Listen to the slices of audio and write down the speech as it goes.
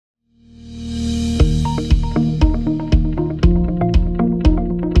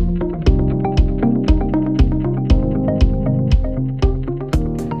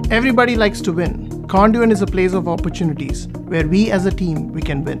Everybody likes to win. Conduent is a place of opportunities where we as a team, we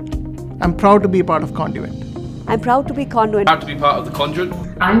can win. I'm proud to be a part of Conduent. I'm proud to be Conduent. Proud to be part of the Conduent.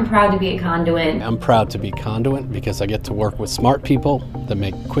 I'm proud to be a Conduent. I'm proud to be Conduent because I get to work with smart people that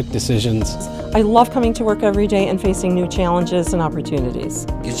make quick decisions. I love coming to work every day and facing new challenges and opportunities.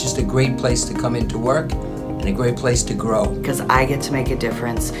 It's just a great place to come into work and a great place to grow. Because I get to make a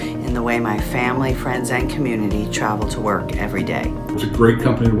difference in the way my family, friends, and community travel to work every day. It's a great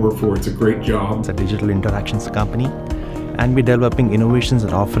company to work for. It's a great job. It's a digital interactions company, and we're developing innovations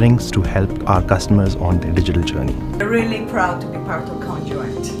and offerings to help our customers on their digital journey. We're really proud to be part of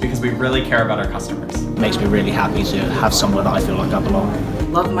Conduent. Because we really care about our customers. It makes me really happy to have somewhere that I feel like I belong. I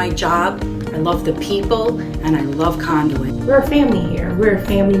love my job, I love the people, and I love Conduent. We're a family here. We're a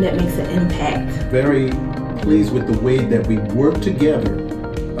family that makes an impact. Very pleased with the way that we work together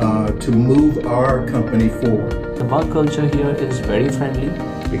to move our company forward. The work culture here is very friendly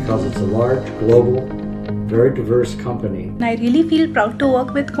because it's a large, global, very diverse company. I really feel proud to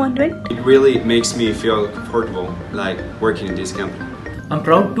work with Conduent. It really makes me feel comfortable, like working in this company. I'm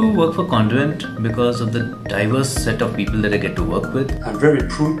proud to work for Conduent because of the diverse set of people that I get to work with. I'm very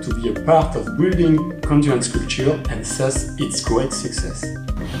proud to be a part of building Conduent's culture and thus its great success.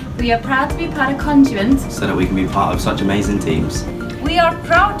 We are proud to be part of Conduent so that we can be part of such amazing teams. We are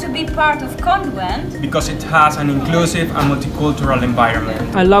proud to be part of Conduent because it has an inclusive and multicultural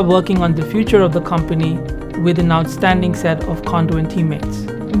environment. I love working on the future of the company with an outstanding set of Conduent teammates.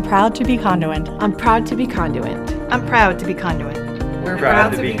 I'm proud to be Conduent. I'm proud to be Conduent. I'm proud to be Conduent. We're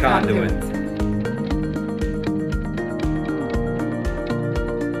proud to be Conduent.